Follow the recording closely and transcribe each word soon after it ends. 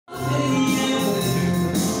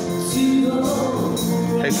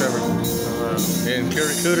say, Trevor? In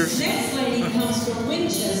Cooters? Next lady comes from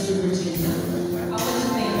Winchester, Virginia. I'll let you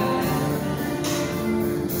think about it.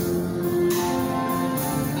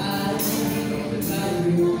 I think about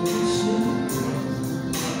you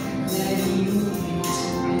that you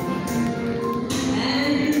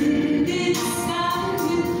and it's time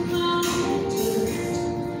you come to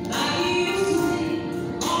like you used to be.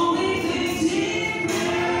 Only thing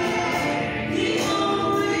different, the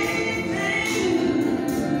only thing.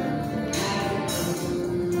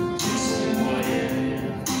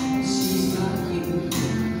 She's not you.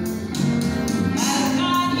 I've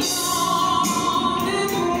got your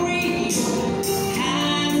memory,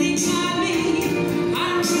 and it got me. I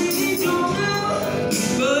really don't know,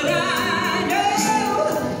 but I know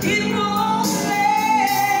it won't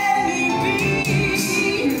let me be.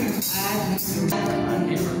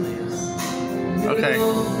 Okay.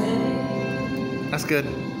 That's good.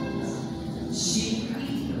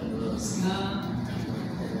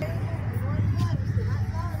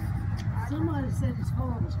 Somebody said his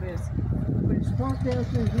phone was missing, but it's parked down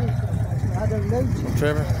through here someplace. I don't know.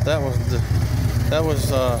 Trevor, that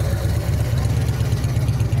was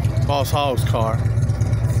Boss Hogg's car.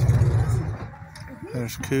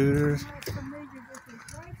 There's Cooters.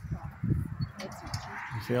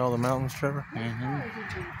 You see all the mountains, Trevor?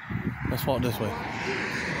 Let's walk this way.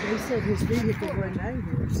 They said his vehicle wasn't out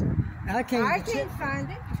here, so I can't find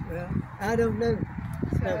it. Well, I don't know.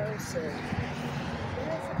 So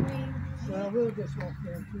well, we'll just walk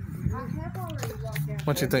down through here. I have already walked down.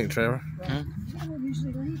 What you think, Trevor?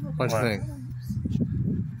 What you think?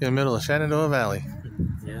 In the middle of Shenandoah Valley.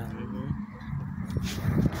 Yeah.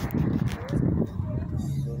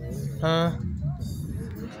 Huh?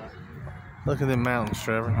 Look at them mountains,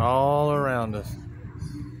 Trevor, all around us.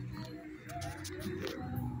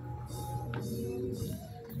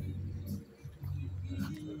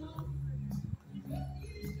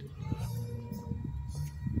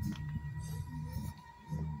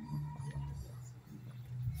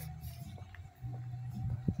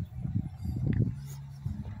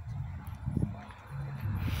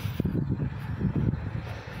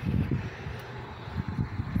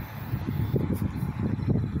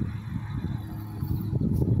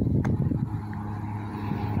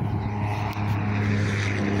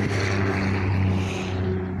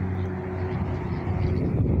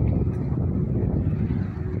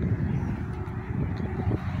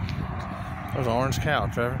 There's an orange cow,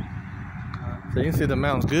 Trevor. So you can see the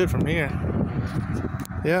mountains good from here.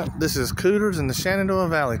 Yeah, this is Cooters in the Shenandoah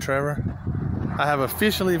Valley, Trevor. I have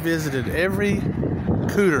officially visited every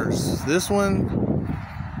Cooters. This one,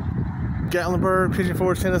 Gatlinburg, Pigeon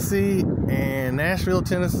Forge, Tennessee, and Nashville,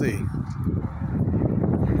 Tennessee.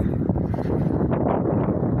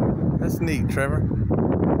 That's neat, Trevor.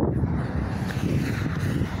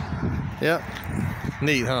 Yep,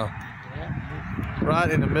 neat, huh?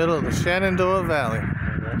 Right in the middle of the Shenandoah Valley.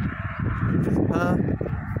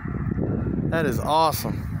 That is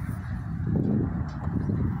awesome.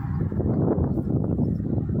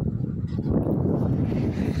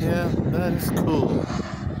 Yeah, that is cool.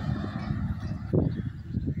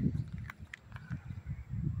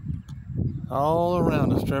 All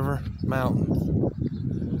around us, Trevor, mountains.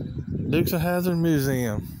 Dukes of Hazzard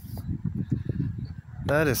Museum.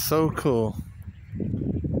 That is so cool.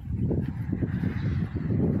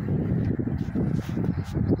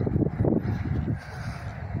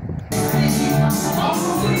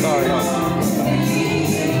 Sorry.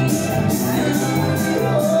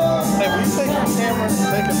 Hey, will you take your camera,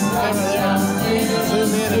 take a camera there,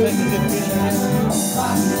 zoom in and make a good picture?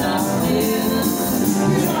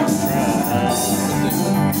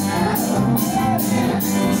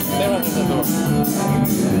 Stay right in the door.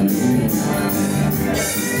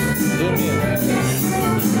 Zoom in.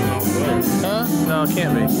 Huh? No, it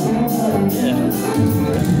can't be. Yeah.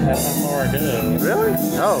 That's how far I go. Really?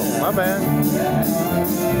 Oh, my bad.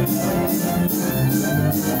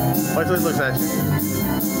 Wait till he looks at you.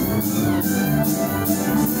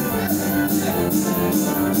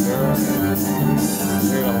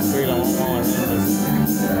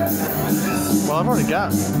 Well, I've already got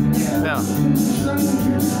one. Now.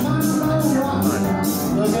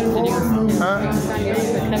 Huh?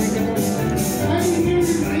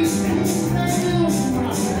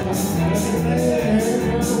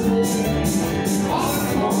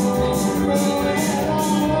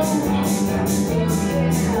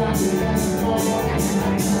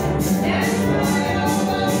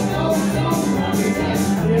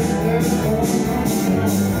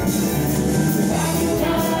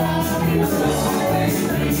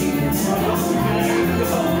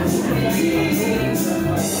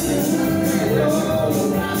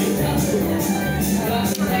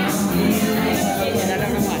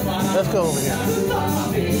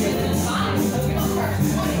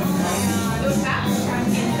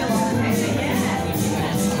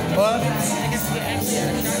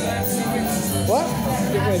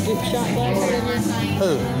 a gift shop back there?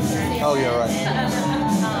 Who? Oh, yeah, right.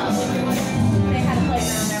 They had a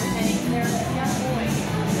playground and everything. They're young boys.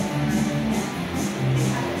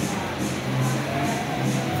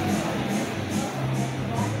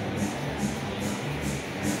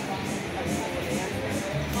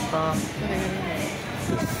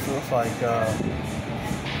 This looks like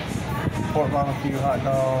pork barbecue hot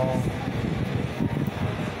dog.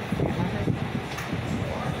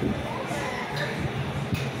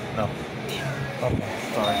 No. Okay,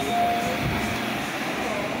 sorry.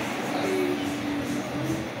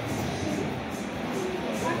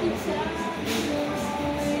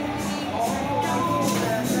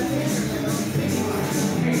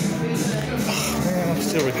 Man, I'm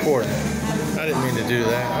still recording. I didn't mean to do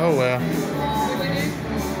that. Oh well.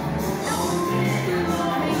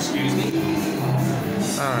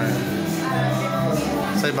 Alright.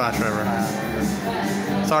 Say bye, Trevor.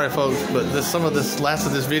 Sorry folks, but some of this last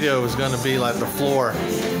of this video is gonna be like the floor.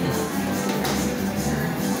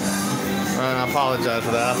 I apologize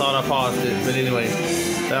for that. I thought I paused it, but anyway,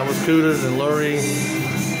 that was Cooters in Luray,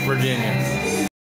 Virginia.